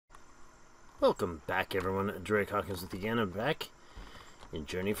Welcome back, everyone. Drake Hawkins with you again. I'm back in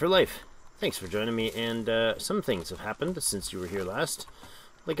Journey for Life. Thanks for joining me, and some things have happened since you were here last.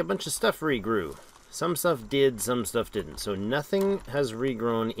 Like a bunch of stuff regrew. Some stuff did, some stuff didn't. So nothing has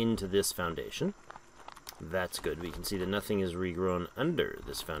regrown into this foundation. That's good. We can see that nothing is regrown under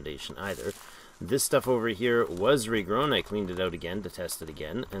this foundation either. This stuff over here was regrown. I cleaned it out again to test it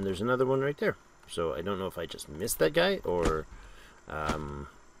again, and there's another one right there. So I don't know if I just missed that guy, or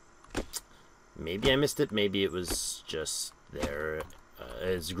maybe I missed it. Maybe it was just there.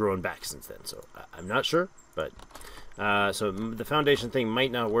 It's grown back since then, so I'm not sure. But so the foundation thing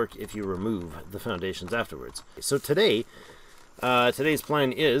might not work if you remove the foundations afterwards. So today, today's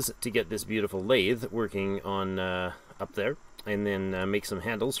plan is to get this beautiful lathe working on up there, and then make some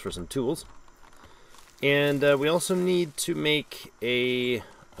handles for some tools. And we also need to make a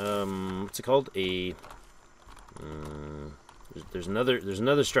what's it called? A there's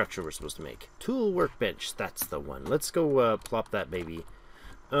another structure we're supposed to make. Tool workbench. That's the one. Let's go plop that baby.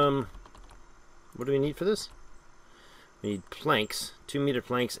 What do we need for this? We need planks, 2-meter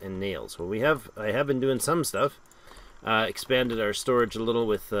planks, and nails. Well, I have been doing some stuff. Expanded our storage a little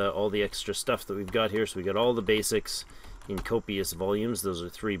with all the extra stuff that we've got here. So we got all the basics in copious volumes. Those are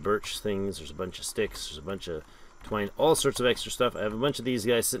 3 birch things. There's a bunch of sticks. There's a bunch of twine. All sorts of extra stuff. I have a bunch of these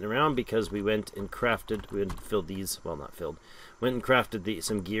guys sitting around because we went and crafted. We had filled these. Well, not filled. Went and crafted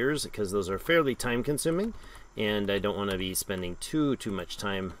some gears because those are fairly time consuming, and I don't want to be spending too much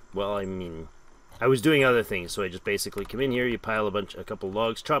time. Well, I mean, I was doing other things, so I just basically come in here. You pile a couple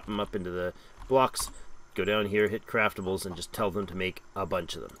logs, chop them up into the blocks. Go down here, hit craftables, and just tell them to make a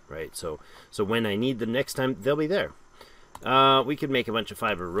bunch of them, right? So when I need them next time, they'll be there. We could make a bunch of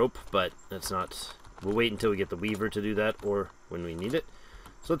fiber rope, but that's not... We'll wait until we get the weaver to do that, or when we need it.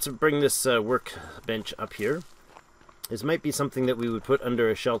 So let's bring this workbench up here. This might be something that we would put under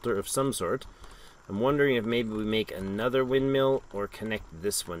a shelter of some sort. I'm wondering if maybe we make another windmill or connect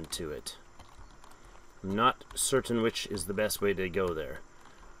this one to it. I'm not certain which is the best way to go there.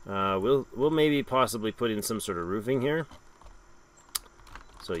 We'll maybe possibly put in some sort of roofing here.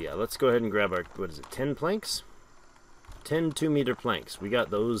 So yeah, let's go ahead and grab our, what is it, 10 planks? 10 2-meter planks. We got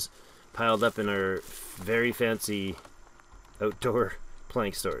those piled up in our very fancy outdoor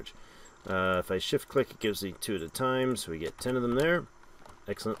plank storage. If I shift click, it gives me 2 at a time, so we get 10 of them there.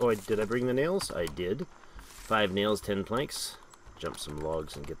 Excellent. Oh, did I bring the nails? I did. 5 nails, 10 planks. Jump some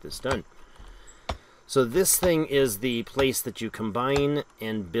logs and get this done. So this thing is the place that you combine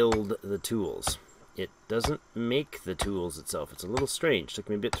and build the tools. It doesn't make the tools itself. It's a little strange. Took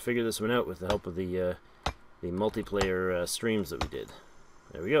me a bit to figure this one out with the help of the multiplayer streams that we did.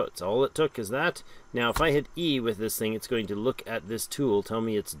 There we go. It's all it took is that. Now, if I hit E with this thing, it's going to look at this tool, tell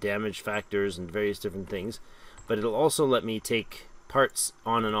me its damage factors and various different things. But it'll also let me take parts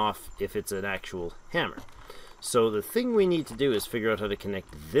on and off if it's an actual hammer. So the thing we need to do is figure out how to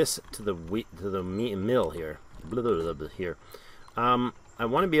connect this to the mill here. Here. I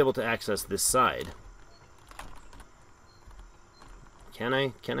want to be able to access this side. Can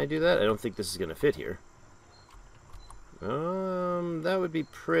I do that? I don't think this is going to fit here. That would be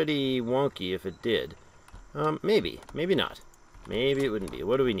pretty wonky if it did. Maybe not. Maybe it wouldn't be.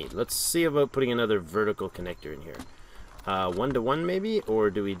 What do we need? Let's see about putting another vertical connector in here. 1-to-1 maybe? Or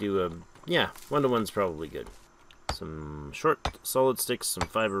do we do a... Yeah, 1-to-1's probably good. Some short solid sticks, some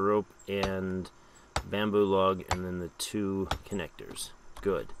fiber rope, and bamboo log, and then the 2 connectors.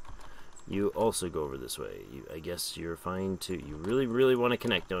 Good. You also go over this way. I guess you're fine too. You really want to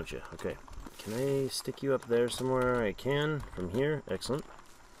connect, don't you? Okay. Can I stick you up there somewhere? I can. From here. Excellent.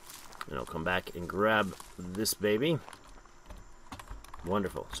 And I'll come back and grab this baby.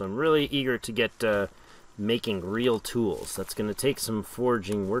 Wonderful. So I'm really eager to get making real tools. That's going to take some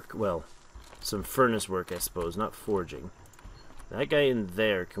forging work. Well, some furnace work, I suppose. Not forging. That guy in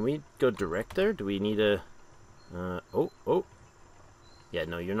there. Can we go direct there? Do we need a... Oh. Yeah,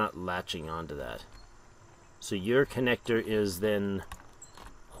 no, you're not latching onto that. So your connector is then...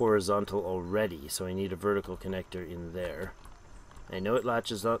 horizontal already, so I need a vertical connector in there. I know it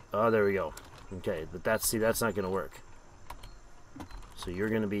latches up. Oh, there we go. Okay, but that's not going to work. So you're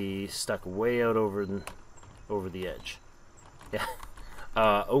going to be stuck way out over the edge. Yeah.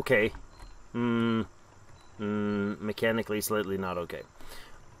 Okay. Mechanically slightly not okay.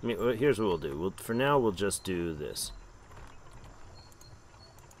 I mean, here's what we'll do. For now, we'll just do this.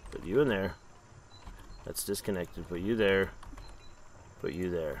 Put you in there. That's disconnected. Put you there. Put you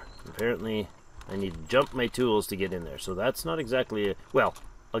there. Apparently, I need to jump my tools to get in there. So that's not exactly... Well,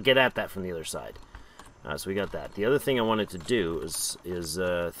 I'll get at that from the other side. So we got that. The other thing I wanted to do is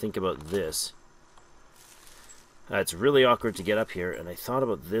think about this. It's really awkward to get up here, and I thought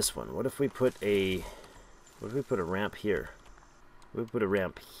about this one. What if we put a ramp here? We put a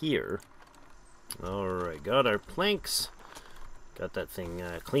ramp here. Alright, got our planks. Got that thing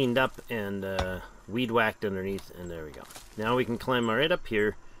cleaned up and weed whacked underneath, and there we go. Now we can climb right up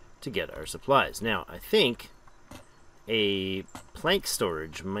here to get our supplies. Now, I think a plank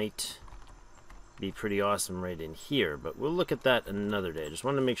storage might be pretty awesome right in here, but we'll look at that another day. I just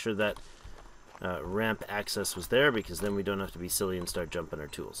wanted to make sure that ramp access was there, because then we don't have to be silly and start jumping our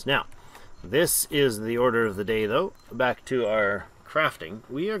tools. Now, this is the order of the day, though. Back to our crafting.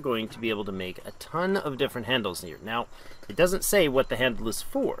 We are going to be able to make a ton of different handles here. Now, it doesn't say what the handle is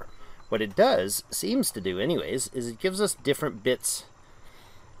for. What it does, seems to do anyways, is it gives us different bits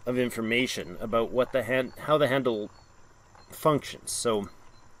of information about what how the handle functions. So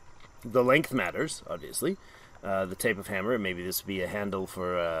the length matters, obviously. The type of hammer, maybe this would be a handle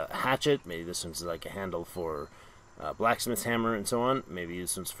for a hatchet, maybe this one's like a handle for a blacksmith's hammer and so on. Maybe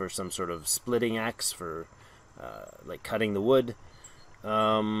this one's for some sort of splitting axe for like cutting the wood.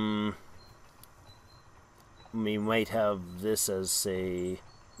 We might have this as a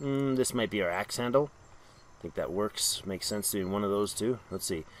this might be our axe handle. I think that works, makes sense doing one of those two. Let's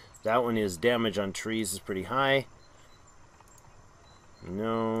see, that one is damage on trees is pretty high.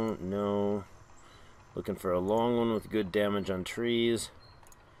 No. Looking for a long one with good damage on trees.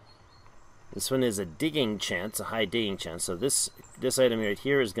 This one is a digging chance, a high digging chance. So this item right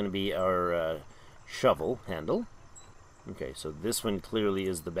here is going to be our shovel handle. Okay, so this one clearly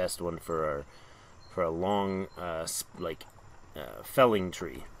is the best one for a long felling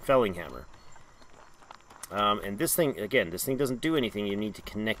hammer. And this thing, again, this thing doesn't do anything. You need to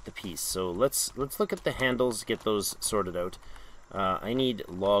connect the piece. So let's look at the handles, get those sorted out. I need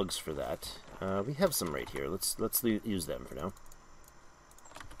logs for that. We have some right here. Let's use them for now.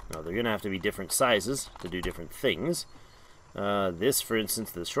 Now they're gonna have to be different sizes to do different things. This, for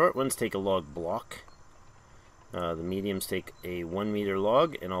instance, the short ones take a log block. The mediums take a 1 meter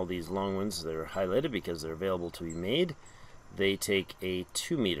log, and all these long ones that are highlighted because they're available to be made, they take a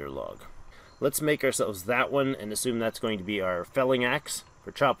 2 meter log. Let's make ourselves that one and assume that's going to be our felling axe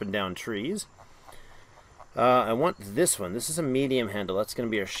for chopping down trees. I want this one. This is a medium handle. That's going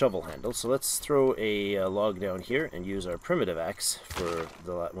to be our shovel handle. So let's throw a log down here and use our primitive axe for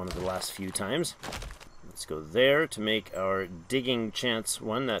one of the last few times. Let's go there to make our digging chance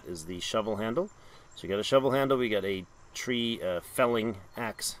one. That is the shovel handle. So we got a shovel handle. We got a tree felling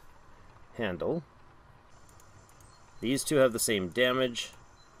axe handle. These two have the same damage.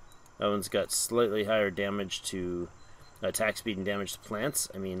 That one's got slightly higher damage to attack speed and damage to plants.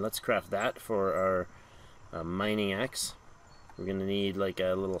 I mean, let's craft that for our mining axe. We're gonna need like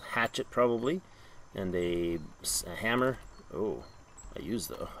a little hatchet probably, and a hammer. Oh, I used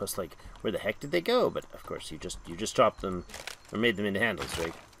those. I was like, where the heck did they go? But of course, you just chopped them or made them into handles,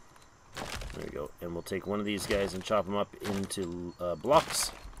 right? There we go. And we'll take one of these guys and chop them up into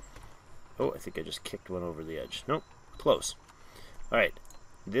blocks. Oh, I think I just kicked one over the edge. Nope, close. All right,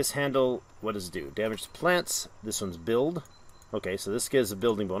 this handle, what does it do? Damage to plants. This one's build. Okay, so this gives a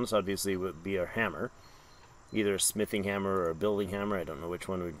building bonus. Obviously, it would be our hammer. Either a smithing hammer or a building hammer. I don't know which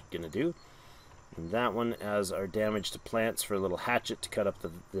one we're going to do. And that one as our damage to plants for a little hatchet to cut up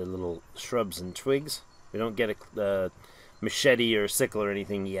the little shrubs and twigs. We don't get a machete or sickle or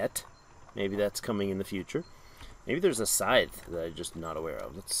anything yet. Maybe that's coming in the future. Maybe there's a scythe that I'm just not aware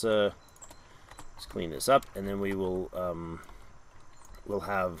of. Let's clean this up, and then we will we'll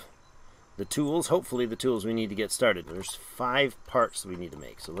have the tools, hopefully the tools we need to get started. There's 5 parts we need to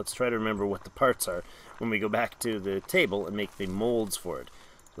make, so let's try to remember what the parts are when we go back to the table and make the molds for it.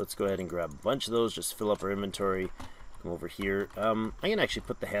 So let's go ahead and grab a bunch of those, just fill up our inventory. Come over here. I can actually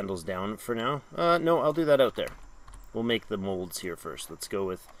put the handles down for now. No, I'll do that out there. We'll make the molds here first. Let's go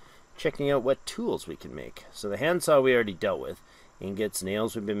with checking out what tools we can make. So the handsaw we already dealt with. Ingots,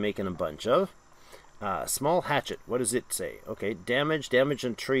 nails we've been making a bunch of. Small hatchet, what does it say? Okay, damage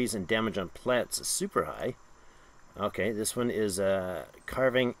on trees and damage on plants is super high. Okay, this one is a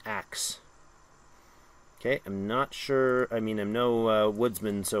carving axe. Okay, I'm not sure, I mean, I'm no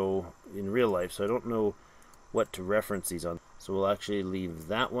woodsman so in real life, so I don't know what to reference these on. So we'll actually leave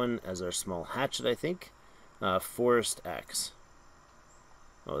that one as our small hatchet, I think. Forest axe.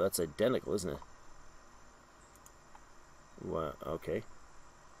 Oh, that's identical, isn't it? Well, okay.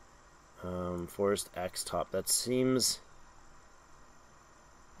 Forest axe top. That seems...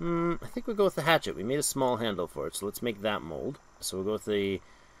 I think we'll go with the hatchet. We made a small handle for it, so let's make that mold. So we'll go with the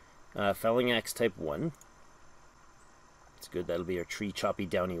felling axe type 1. It's good. That'll be our tree choppy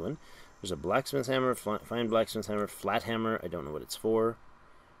downy one. There's a blacksmith's hammer, fine blacksmith's hammer, flat hammer. I don't know what it's for.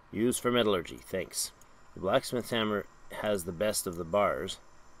 Used for metallurgy. Thanks. The blacksmith hammer has the best of the bars.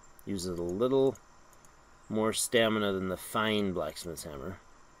 Uses a little more stamina than the fine blacksmith's hammer.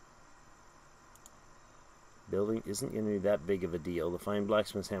 Building isn't going to be that big of a deal. The fine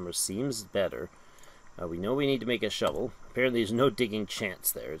blacksmith's hammer seems better. We know we need to make a shovel. Apparently there's no digging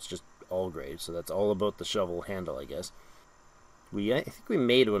chance there. It's just all grade, so that's all about the shovel handle, I guess. I think we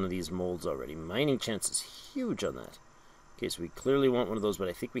made one of these molds already. Mining chance is huge on that. Okay, so we clearly want one of those, but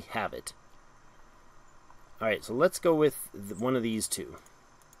I think we have it. Alright, so let's go with one of these two.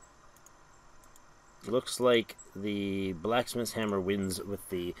 Looks like the blacksmith's hammer wins with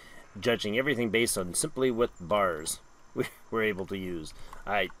the judging everything based on simply what bars we're able to use.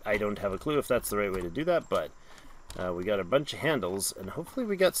 I don't have a clue if that's the right way to do that, but we got a bunch of handles, and hopefully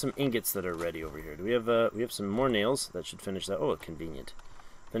we got some ingots that are ready over here. Do we have some more nails that should finish that? Oh, convenient.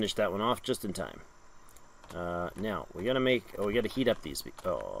 Finish that one off just in time. Now we gotta we gotta heat up these.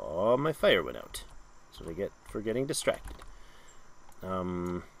 Oh, my fire went out. That's what I get for getting distracted.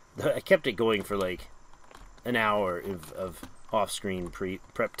 I kept it going for like an hour of off-screen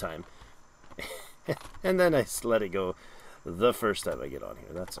prep time. And then I just let it go the first time I get on here.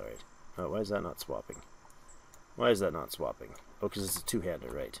 That's alright. Oh, why is that not swapping? Why is that not swapping? Oh, because it's a two-hander,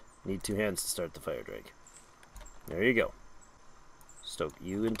 right. Need two hands to start the fire drake. There you go. Stoke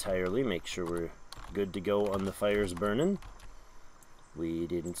you entirely. Make sure we're good to go on the fires burning. We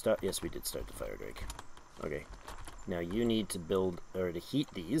didn't start. Yes, we did start the fire drake. Okay. Now you need to build, or to heat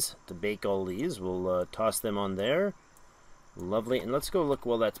these, to bake all these. We'll toss them on there. Lovely. And let's go look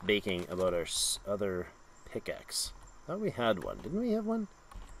while that's baking about our other pickaxe. I thought we had one. Didn't we have one?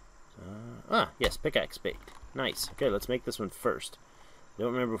 Yes, pickaxe baked. Nice. Okay, let's make this one first. I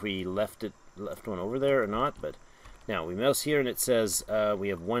don't remember if we left one over there or not, but now we mouse here and it says we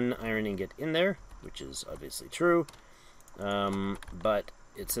have one iron ingot in there, which is obviously true. But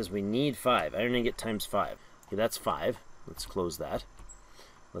it says we need 5. Iron ingot times 5. Okay, that's 5. Let's close that.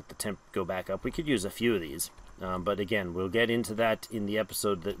 Let the temp go back up. We could use a few of these. But again, we'll get into that in the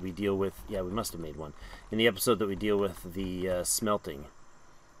episode that we deal with. Yeah, we must have made one. In the episode that we deal with the smelting.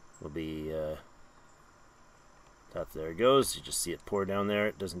 Will be... there it goes. You just see it pour down there.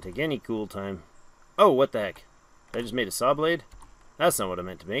 It doesn't take any cool time. Oh, what the heck? I just made a saw blade? That's not what I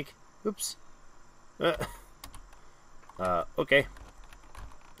meant to make. Oops. Okay.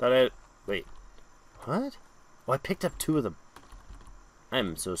 Wait. What? Oh, I picked up 2 of them.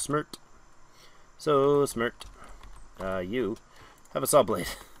 I'm so smart. So smart. You have a saw blade.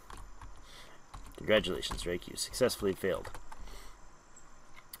 Congratulations, Drake. You successfully failed.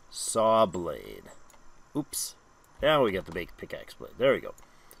 Saw blade. Oops. Now we got the baked pickaxe blade. There we go.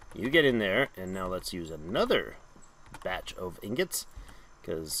 You get in there, and now let's use another batch of ingots.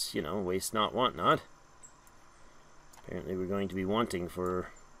 Because, you know, waste not, want not. Apparently we're going to be wanting for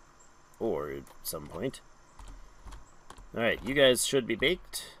ore at some point. Alright, you guys should be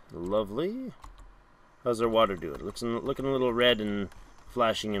baked. Lovely. How's our water doing? Looking a little red and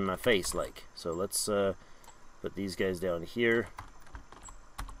flashing in my face like. So let's put these guys down here.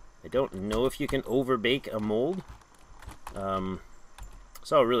 I don't know if you can over bake a mold.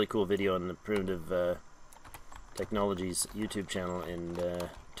 Saw a really cool video on the Primitive Technologies YouTube channel and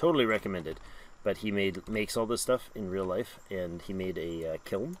totally recommend it. But he makes all this stuff in real life, and he made a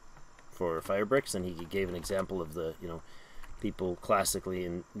kiln for fire bricks, and he gave an example of the, you know, people classically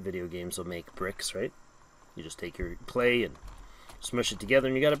in video games will make bricks, right? You just take your clay and smush it together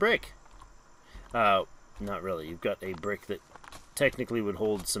and you got a brick. Not really. You've got a brick that technically would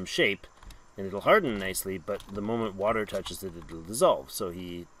hold some shape and it'll harden nicely, but the moment water touches it, it'll dissolve. So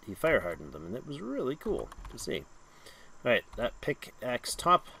he fire hardened them, and it was really cool to see. Alright, that pickaxe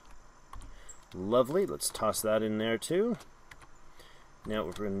top. Lovely. Let's toss that in there too. Now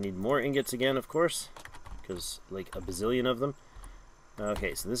we're going to need more ingots again, of course, because like a bazillion of them.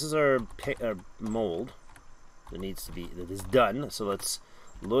 Okay, so this is our mold that is done. So let's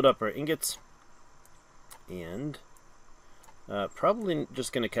load up our ingots, and probably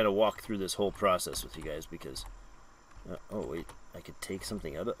just going to kind of walk through this whole process with you guys because oh wait, I could take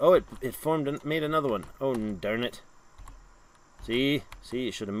something out of it made another one. Oh darn it. See,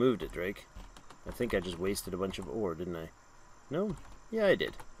 you should have moved it, Drake. I think I just wasted a bunch of ore, didn't I? No? Yeah, I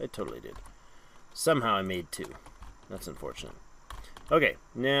did. I totally did. Somehow I made 2. That's unfortunate. Okay,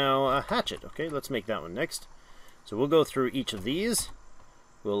 now a hatchet. Okay, let's make that one next. So we'll go through each of these.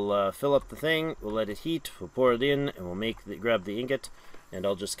 We'll fill up the thing, we'll let it heat, we'll pour it in, and we'll grab the ingot, and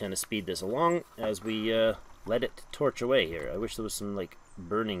I'll just kind of speed this along as we let it torch away here. I wish there was some like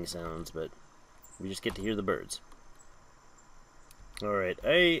burning sounds, but we just get to hear the birds. Alright,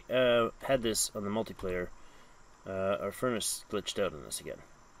 I had this on the multiplayer. Our furnace glitched out on this again.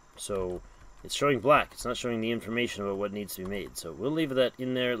 So It's showing black. It's not showing the information about what needs to be made. So we'll leave that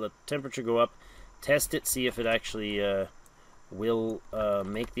in there, let the temperature go up, test it, see if it actually will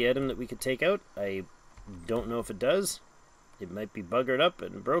make the item that we could take out. I don't know if it does. It might be buggered up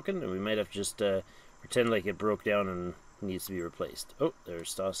and broken, and we might have to just pretend like it broke down and needs to be replaced. Oh,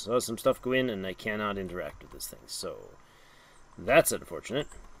 there's saw some stuff go in, and I cannot interact with this thing. So that's unfortunate.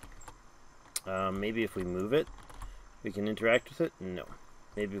 Maybe if we move it, we can interact with it? No.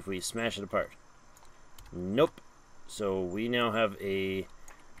 Maybe if we smash it apart. Nope. So we now have a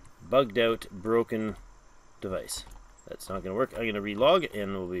bugged out, broken device. That's not going to work. I'm going to relog,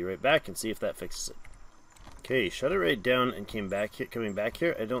 and we'll be right back and see if that fixes it. Okay, shut it right down and coming back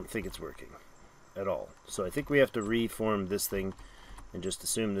here. I don't think it's working at all. So I think we have to reform this thing and just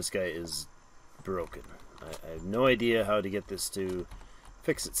assume this guy is broken. I have no idea how to get this to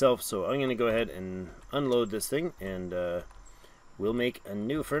fix itself, so I'm going to go ahead and unload this thing, and we'll make a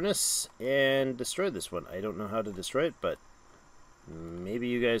new furnace and destroy this one. I don't know how to destroy it, but maybe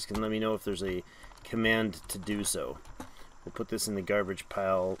you guys can let me know if there's a command to do so. We'll put this in the garbage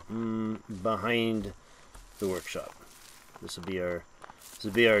pile behind the workshop. This will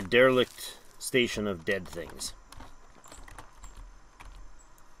be our derelict station of dead things.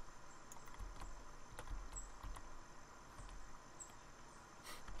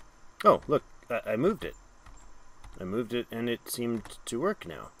 Oh, look, I moved it. I moved it and it seemed to work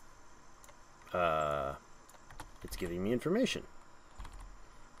now. It's giving me information.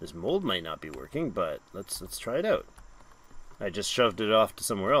 This mold might not be working, but let's try it out. I just shoved it off to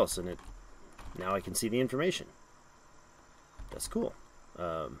somewhere else, and now I can see the information. That's cool.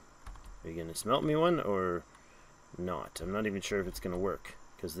 Are you going to smelt me one or not? I'm not even sure if it's going to work,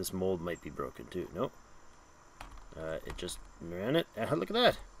 because this mold might be broken too. Nope. It just ran it. Look at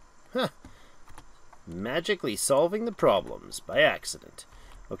that. Huh. Magically solving the problems by accident.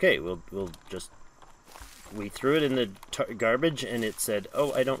 Okay, we'll just... We threw it in the garbage, and it said,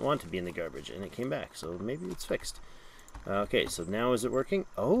 oh, I don't want to be in the garbage, and it came back, so maybe it's fixed. Okay, so now is it working?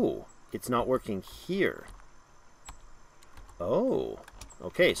 Oh, it's not working here. Oh,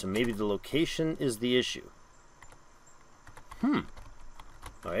 okay, so maybe the location is the issue.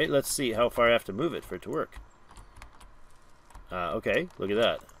 Alright, let's see how far I have to move it for it to work. Okay, look at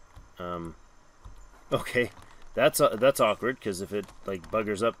that. Okay, that's awkward, because if it, like,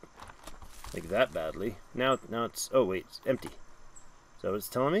 buggers up like that badly. Now it's... Oh, wait, it's empty. Is that what it's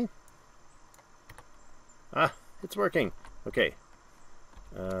telling me? Ah, it's working. Okay.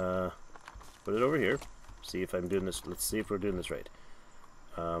 Put it over here. See if I'm doing this. Let's see if we're doing this right.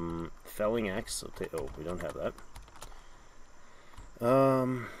 Felling axe. Oh, we don't have that.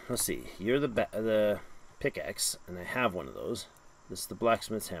 Let's see. You're the pickaxe, and I have one of those. This is the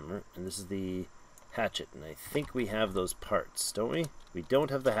blacksmith's hammer, and this is the hatchet. And I think we have those parts, don't we? We don't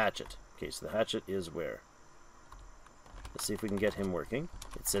have the hatchet. Okay, so the hatchet is where? Let's see if we can get him working.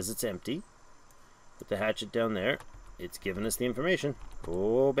 It says it's empty. Put the hatchet down there. It's given us the information.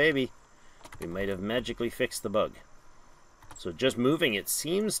 Oh, baby. We might have magically fixed the bug. So just moving it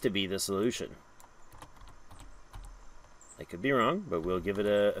seems to be the solution. I could be wrong, but we'll give it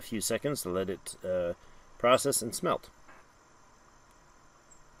a few seconds to let it process and smelt.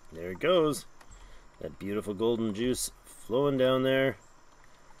 There it goes. That beautiful golden juice flowing down there.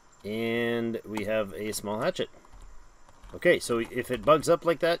 And we have a small hatchet. Okay, so if it bugs up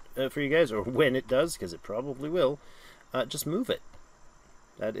like that for you guys, or when it does, because it probably will, just move it.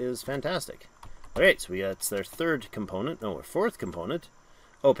 That is fantastic. Alright, so that's their third component. No, our fourth component.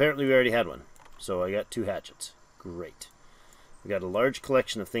 Oh, apparently we already had one. So I got 2 hatchets. Great. We got a large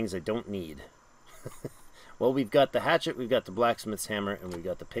collection of things I don't need. Well, we've got the hatchet, we've got the blacksmith's hammer, and we've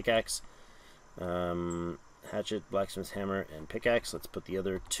got the pickaxe. Hatchet, blacksmith's hammer, and pickaxe. Let's put the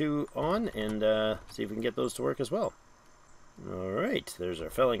other 2 on and see if we can get those to work as well. Alright, there's our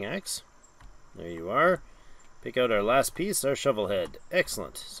felling axe. There you are. Pick out our last piece, our shovel head.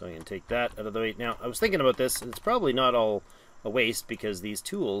 Excellent. So I'm going to take that out of the way. Now, I was thinking about this, and it's probably not all a waste, because these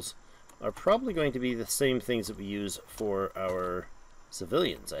tools are probably going to be the same things that we use for our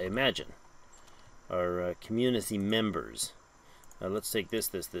civilians, I imagine. Our community members. Let's take this,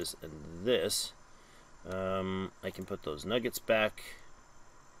 and this. I can put those nuggets back.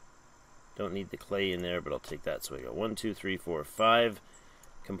 Don't need the clay in there, but I'll take that. So we got 1, 2, 3, 4, 5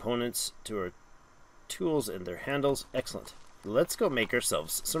 components to our tools and their handles. Excellent. Let's go make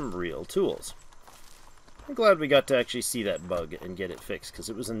ourselves some real tools. I'm glad we got to actually see that bug and get it fixed, because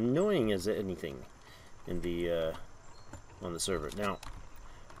it was annoying as anything in the on the server. Now,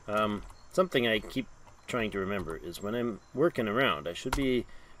 something I keep trying to remember is when I'm working around, I should be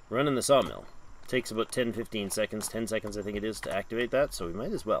running the sawmill. It takes about 10-15 seconds, 10 seconds I think it is, to activate that, so we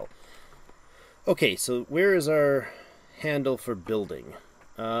might as well. Okay, so where is our handle for building?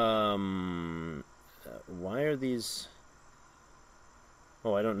 Why are these...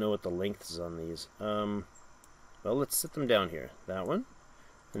 Oh, I don't know what the length is on these. Well, let's set them down here. That one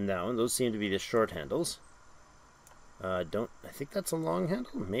and that one. Those seem to be the short handles. I think that's a long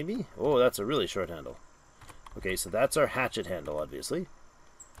handle, maybe? Oh, that's a really short handle. Okay, so that's our hatchet handle, obviously.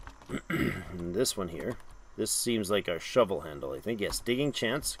 And this one here, this seems like our shovel handle, I think. Yes, digging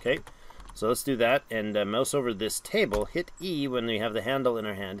chance. Okay, so let's do that, and mouse over this table, hit E when we have the handle in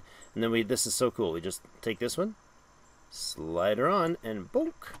our hand, and then this is so cool. We just take this one, slide her on, and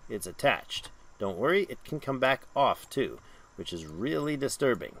bonk, it's attached. Don't worry, it can come back off too, which is really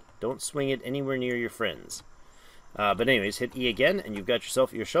disturbing. Don't swing it anywhere near your friends. But anyways, hit E again, and you've got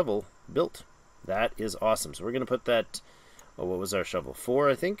yourself your shovel built. That is awesome. So we're going to put that... Oh, what was our shovel? 4,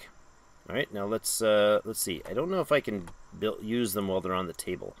 I think. All right, now let's see. I don't know if I can use them while they're on the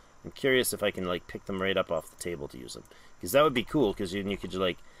table. I'm curious if I can like pick them right up off the table to use them, because that would be cool. Because you could just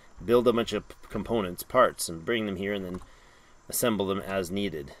like build a bunch of components, parts, and bring them here, and then assemble them as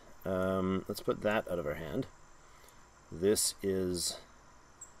needed. Let's put that out of our hand. This is...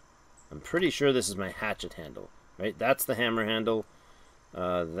 I'm pretty sure this is my hatchet handle. Right, that's the hammer handle.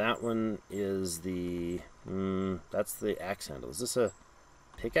 That one is the... that's the axe handle. Is this a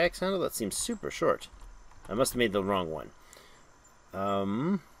pickaxe handle? That seems super short. I must have made the wrong one.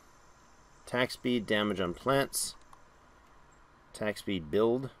 Attack speed, damage on plants. Attack speed,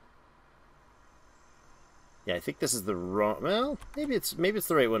 build. Yeah, I think this is the wrong... Well, maybe it's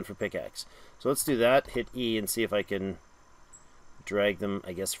the right one for pickaxe. So let's do that. Hit E and see if I can drag them,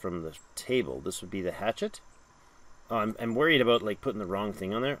 I guess, from the table. This would be the hatchet. Oh, I'm worried about like putting the wrong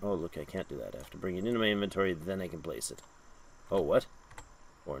thing on there. Oh, look, I can't do that. I have to bring it into my inventory, then I can place it. Oh, what?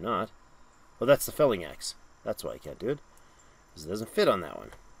 Or not. Oh, that's the felling axe. That's why I can't do it. Because it doesn't fit on that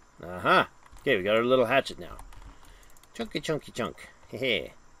one. Aha! Okay, we got our little hatchet now. Chunky, chunky, chunk.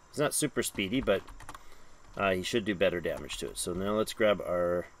 Hey, he's not super speedy, but he should do better damage to it. So now let's grab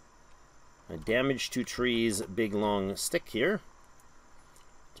our damage to trees big long stick here.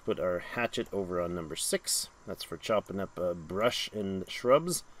 Let's put our hatchet over on number 6. That's for chopping up brush and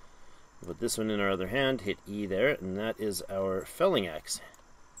shrubs. We'll put this one in our other hand, hit E there, and that is our felling axe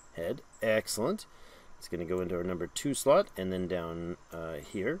head. Excellent. It's going to go into our number 2 slot, and then down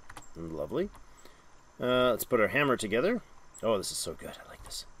here. Lovely. Let's put our hammer together. Oh, this is so good. I like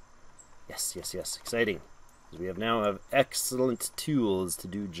this. Yes, yes, yes. Exciting. We now have excellent tools to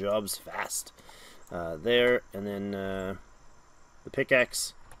do jobs fast. There, and then the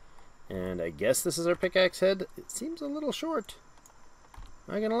pickaxe. And I guess this is our pickaxe head. It seems a little short.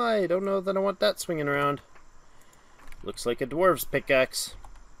 Not gonna lie, I don't know that I want that swinging around. Looks like a dwarf's pickaxe.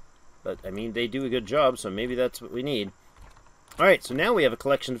 But, I mean, they do a good job, so maybe that's what we need. Alright, so now we have a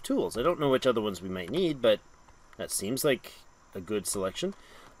collection of tools. I don't know which other ones we might need, but that seems like a good selection.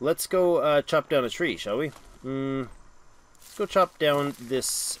 Let's go chop down a tree, shall we? Let's go chop down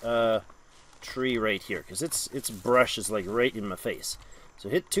this tree right here, because its brush is like right in my face. So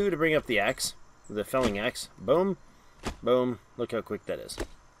hit 2 to bring up the axe, the felling axe. Boom, boom. Look how quick that is.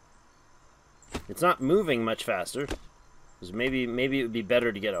 It's not moving much faster. Because maybe it would be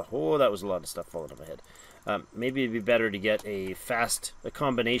better to get a... Oh, that was a lot of stuff falling on my head. Maybe it'd be better to get a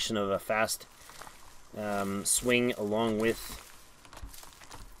combination of a fast swing along with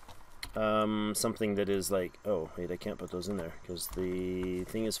something that is like... Oh, wait, I can't put those in there because the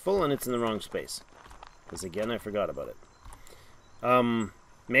thing is full and it's in the wrong space. Because again, I forgot about it.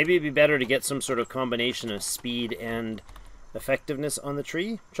 Maybe it'd be better to get some sort of combination of speed and effectiveness on the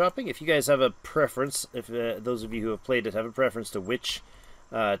tree chopping. If you guys have a preference, if those of you who have played it have a preference to which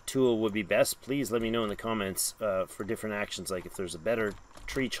tool would be best, please let me know in the comments for different actions. Like if there's a better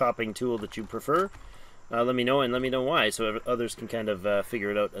tree chopping tool that you prefer, let me know, and let me know why, so others can kind of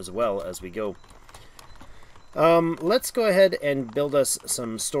figure it out as well as we go. Let's go ahead and build us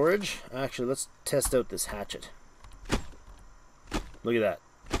some storage. Actually, let's test out this hatchet. Look at that.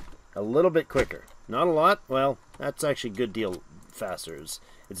 A little bit quicker. Not a lot. Well, that's actually a good deal faster.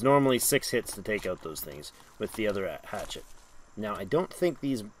 It's normally 6 hits to take out those things with the other hatchet. Now, I don't think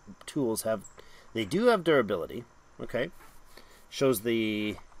these tools have... They do have durability. Okay. Shows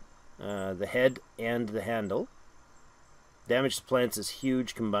the head and the handle. Damage to plants is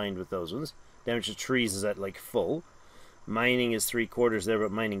huge combined with those ones. Damage to trees is at like full. Mining is 3/4 there,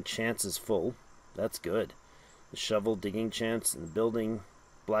 but mining chance is full. That's good. The shovel, digging chance, and the building,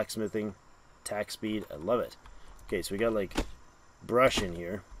 blacksmithing, attack speed. I love it. Okay, so we got like brush in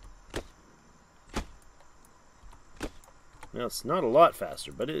here. Well, it's not a lot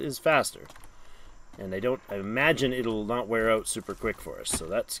faster, but it is faster. And I imagine it'll not wear out super quick for us, so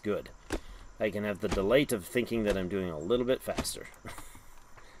that's good. I can have the delight of thinking that I'm doing a little bit faster.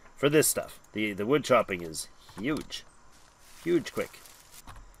 For this stuff. The wood chopping is huge. Huge quick.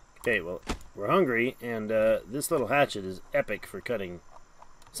 Okay, well, we're hungry, and this little hatchet is epic for cutting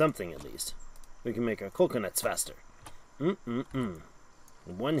something at least. We can make our coconuts faster.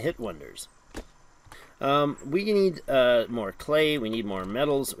 One-hit wonders. We need more clay, we need more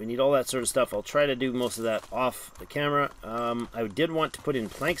metals, we need all that sort of stuff. I'll try to do most of that off the camera. I did want to put in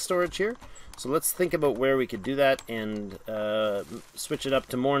plank storage here, so let's think about where we could do that and switch it up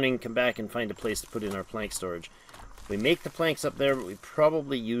to morning, come back and find a place to put in our plank storage. We make the planks up there, but we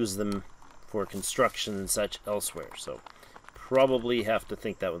probably use them for construction and such elsewhere, so probably have to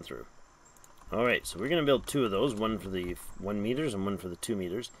think that one through. Alright, so we're going to build 2 of those, one for the 1 meters and one for the 2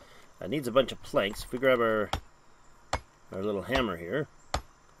 meters. It needs a bunch of planks. If we grab our little hammer here,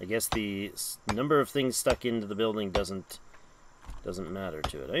 I guess the number of things stuck into the building doesn't matter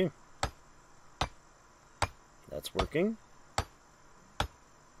to it, eh? That's working.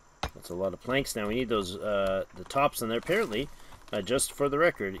 That's a lot of planks. Now we need those the tops in there. Apparently, just for the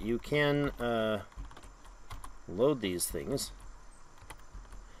record, you can load these things.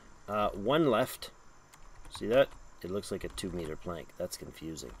 1 left. See that? It looks like a 2-meter plank. That's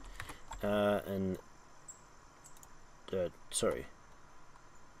confusing. Sorry.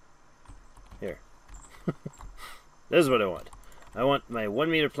 Here. This is what I want. I want my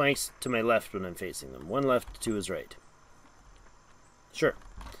 1-meter planks to my left when I'm facing them. 1 left, 2 is right. Sure.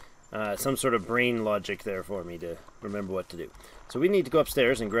 Some sort of brain logic there for me to remember what to do. So we need to go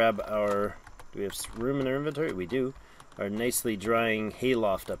upstairs and grab our... Do we have room in our inventory? We do. Our nicely drying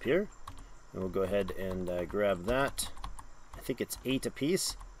hayloft up here. And we'll go ahead and grab that. I think it's 8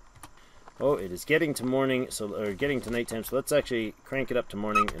 apiece. Oh, it is getting to morning, or getting to nighttime, so let's actually crank it up to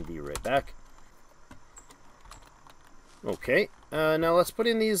morning and be right back. Okay, now let's put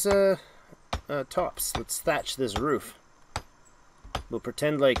in these tops. Let's thatch this roof. We'll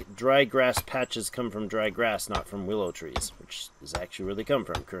pretend like dry grass patches come from dry grass, not from willow trees, which is actually where they come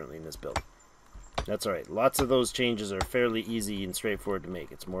from currently in this build. That's alright. Lots of those changes are fairly easy and straightforward to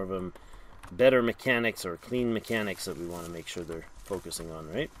make. It's more of a better mechanics or clean mechanics that we want to make sure they're focusing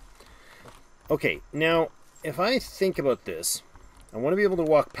on, right? Okay, now, if I think about this, I want to be able to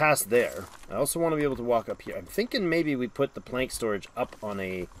walk past there. I also want to be able to walk up here. I'm thinking maybe we put the plank storage up on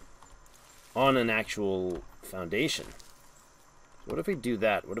an actual foundation. What if we do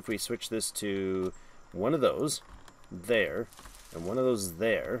that? What if we switch this to one of those there and one of those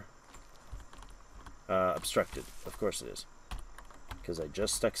there? Obstructed. Of course it is. Because I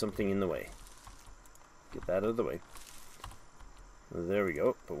just stuck something in the way. Get that out of the way. There we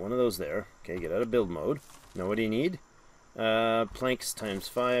go. Put one of those there. Okay, get out of build mode. Now what do you need? Planks times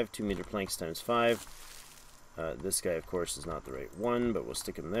 5. 2-meter planks times 5. This guy, of course, is not the right one, but we'll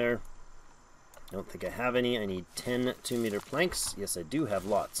stick him there. I don't think I have any. I need 10 2-meter planks. Yes, I do have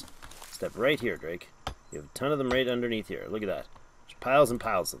lots. Step right here, Drake. You have a ton of them right underneath here. Look at that. There's piles and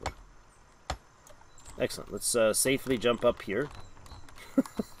piles of them. Excellent. Let's safely jump up here.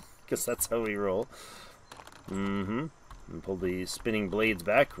 Because that's how we roll. And pull the spinning blades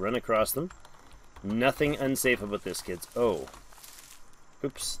back. Run across them. Nothing unsafe about this, kids. Oh.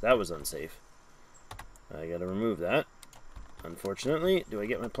 Oops, that was unsafe. I gotta remove that. Unfortunately. Do I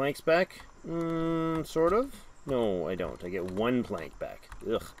get my planks back? Sort of. No, I don't. I get 1 plank back.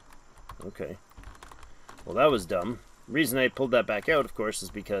 Ugh. Okay. Well, that was dumb. The reason I pulled that back out, of course,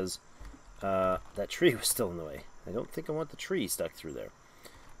 is because that tree was still in the way. I don't think I want the tree stuck through there.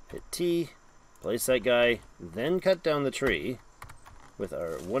 Hit T, place that guy, then cut down the tree with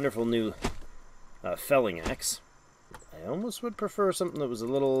our wonderful new felling axe. I almost would prefer something that was a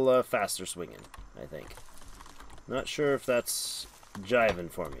little faster swinging, I think. Not sure if that's jiving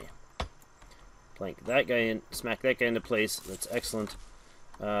for me. Plank that guy in, smack that guy into place. That's excellent.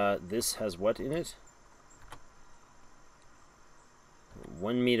 This has what in it?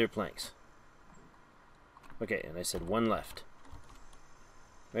 1-meter planks. Okay, and I said 1 left.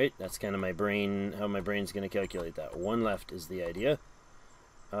 Right? That's kind of my brain, how my brain's going to calculate that. 1 left is the idea.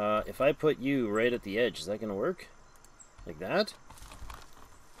 If I put you right at the edge, is that going to work? Like that?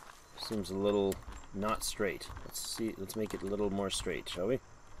 Seems a little not straight. Let's see, let's make it a little more straight, shall we?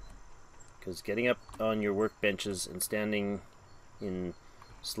 Because getting up on your workbenches and standing in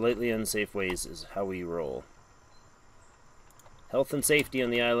slightly unsafe ways is how we roll. Health and safety on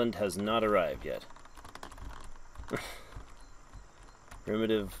the island has not arrived yet.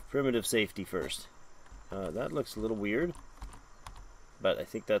 Primitive safety first. That looks a little weird, but I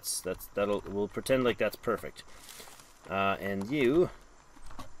think we'll pretend like that's perfect. And you,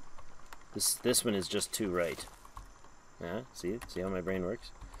 this one is just too right. Yeah, see how my brain works.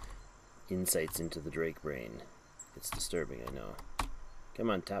 insights into the Drake brain. It's disturbing, I know. Come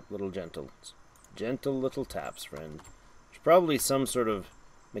on, tap little gentles. Gentle little taps, friend. There's probably some sort of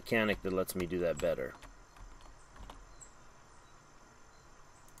mechanic that lets me do that better.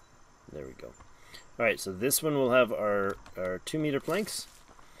 There we go. Alright, so this one will have our 2-meter planks.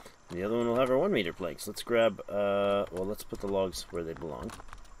 And the other one will have our 1-meter planks. Let's grab, well, let's put the logs where they belong.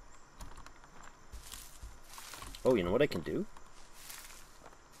 Oh, you know what I can do?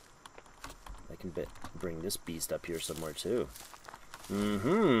 I can bring this beast up here somewhere too.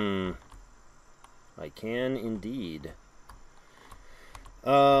 I can indeed.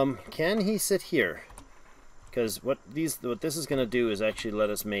 Can he sit here? Because what this is going to do is actually let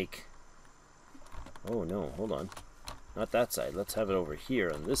us make... Oh no, hold on. Not that side. Let's have it over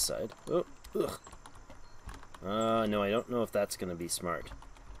here on this side. Oh, ugh. No, I don't know if that's going to be smart.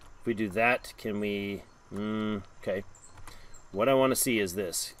 If we do that, can we... okay. What I want to see is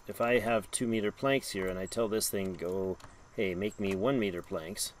this. If I have 2-meter planks here and I tell this thing, go, hey, make me 1-meter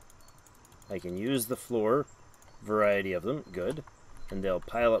planks, I can use the floor, variety of them, good, and they'll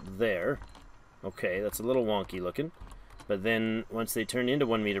pile up there. Okay, that's a little wonky looking. But then, once they turn into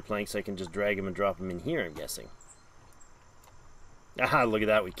 1-meter planks, I can just drag them and drop them in here, I'm guessing. Aha, look at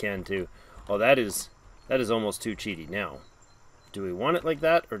that, we can too. Oh, that is almost too cheaty. Now, do we want it like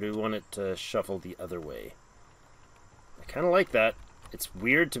that, or do we want it to shuffle the other way? I kind of like that. It's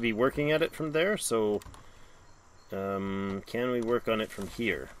weird to be working at it from there, so... can we work on it from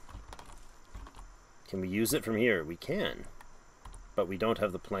here? Can we use it from here? We can. But we don't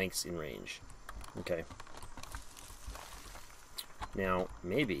have the planks in range. Okay. Now,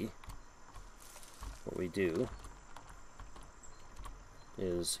 maybe what we do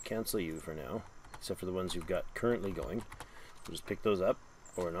is cancel you for now, except for the ones you've got currently going. We'll just pick those up,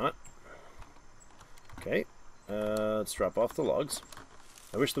 or not. Okay, let's drop off the logs.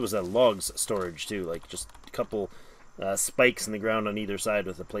 I wish there was a logs storage too, like just a couple spikes in the ground on either side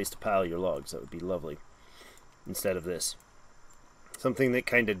with a place to pile your logs. That would be lovely, instead of this. Something that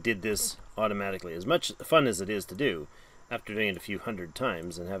kind of did this automatically. As much fun as it is to do, after doing it a few hundred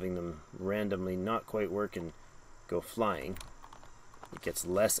times and having them randomly not quite work and go flying, it gets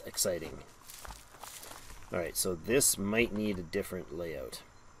less exciting. Alright, so this might need a different layout.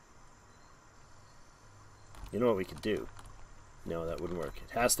 You know what we could do? No, that wouldn't work.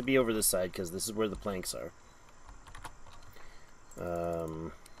 It has to be over this side because this is where the planks are.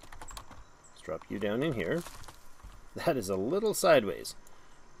 Let's drop you down in here. That is a little sideways.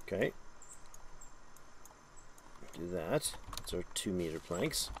 Okay. Do that. That's our 2-meter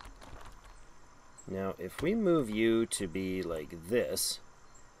planks. Now, if we move you to be like this,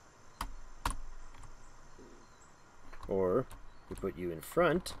 or we put you in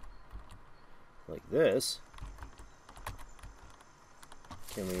front, like this,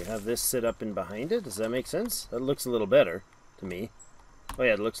 can we have this sit up in behind it? Does that make sense? That looks a little better to me. Oh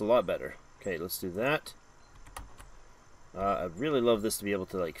yeah, it looks a lot better. Okay, let's do that. I'd really love this to be able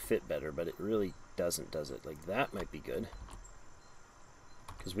to like fit better, but it really doesn't, does it? Like that might be good.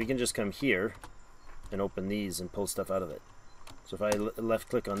 Because we can just come here and open these and pull stuff out of it. So if I left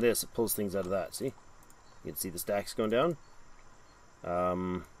click on this, it pulls things out of that, see? You can see the stacks going down.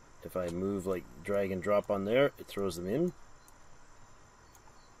 If I move like drag and drop on there, it throws them in.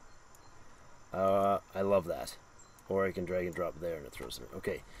 I love that. Or I can drag and drop there and it throws them in.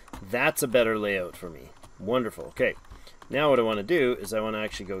 Okay, that's a better layout for me. Wonderful. Okay, now what I want to do is I want to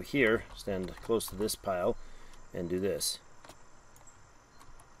actually go here, stand close to this pile, and do this.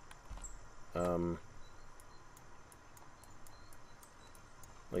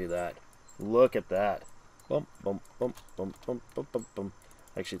 Look at that. Look at that. Bump, bump, bump, bump, bump, bump, bump, bump.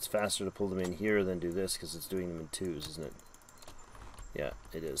 Actually, it's faster to pull them in here than do this because it's doing them in twos, isn't it? Yeah,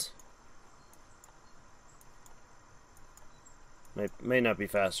 it is. May not be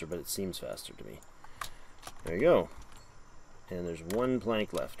faster, but it seems faster to me. There you go. And there's one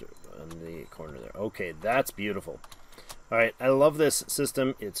plank left on the corner there. Okay, that's beautiful. Alright, I love this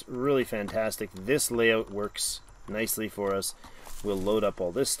system. It's really fantastic. This layout works nicely for us. We'll load up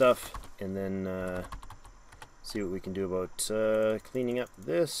all this stuff and then see what we can do about cleaning up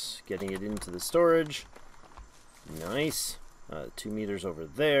this, getting it into the storage. Nice. 2 meters over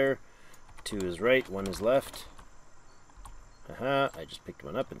there. 2 is right, 1 is left. Aha, I just picked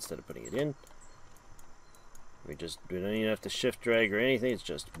one up instead of putting it in. We don't even have to shift drag or anything, it's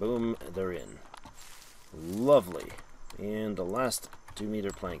just boom, they're in. Lovely. And the last 2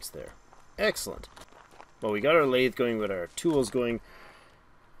 meter planks there. Excellent. Well, we got our lathe going, with our tools going.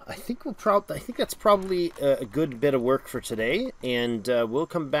 I think that's probably a good bit of work for today, and we'll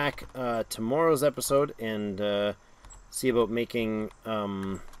come back tomorrow's episode and see about making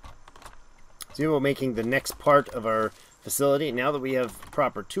See about making the next part of our facility. Now that we have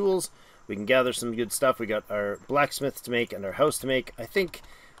proper tools, we can gather some good stuff. We got our blacksmith to make and our house to make. I think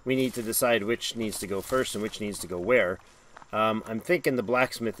we need to decide which needs to go first and which needs to go where. I'm thinking the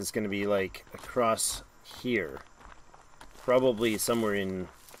blacksmith is going to be like across here. Probably somewhere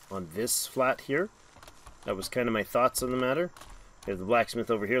on this flat here. That was kind of my thoughts on the matter. We have the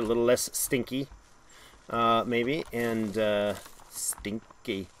blacksmith over here, a little less stinky, maybe, and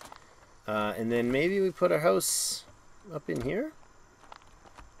stinky. And then maybe we put our house up in here.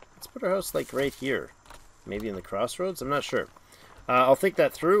 Let's put our house like right here. Maybe in the crossroads? I'm not sure. I'll think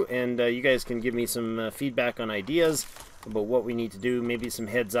that through, and you guys can give me some feedback on ideas about what we need to do. Maybe some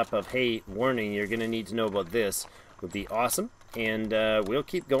heads up of, hey, warning, you're going to need to know about this. Would be awesome. And we'll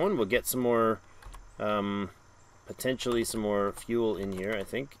keep going. We'll get some more, potentially some more fuel in here, I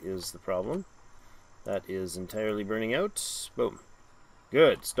think, is the problem. That is entirely burning out. Boom.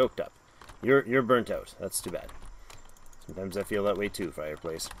 Good. Stoked up. You're burnt out. That's too bad. Sometimes I feel that way too,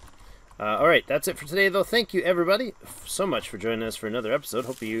 fireplace. Alright, that's it for today, though. Thank you, everybody, so much for joining us for another episode.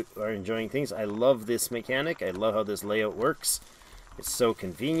 Hope you are enjoying things. I love this mechanic. I love how this layout works. It's so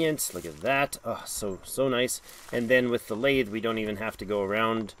convenient. Look at that. Oh, so nice. And then with the lathe, we don't even have to go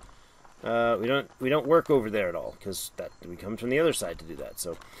around. We don't work over there at all, because we come from the other side to do that.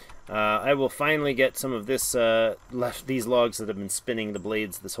 So I will finally get some of this these logs that have been spinning the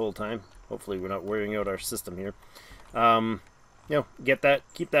blades this whole time. Hopefully we're not wearing out our system here. You know,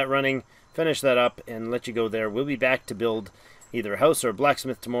 keep that running, finish that up, and let you go there. We'll be back to build either a house or a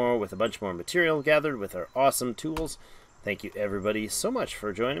blacksmith tomorrow with a bunch more material gathered with our awesome tools. Thank you, everybody, so much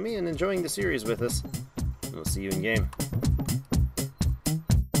for joining me and enjoying the series with us. We'll see you in game.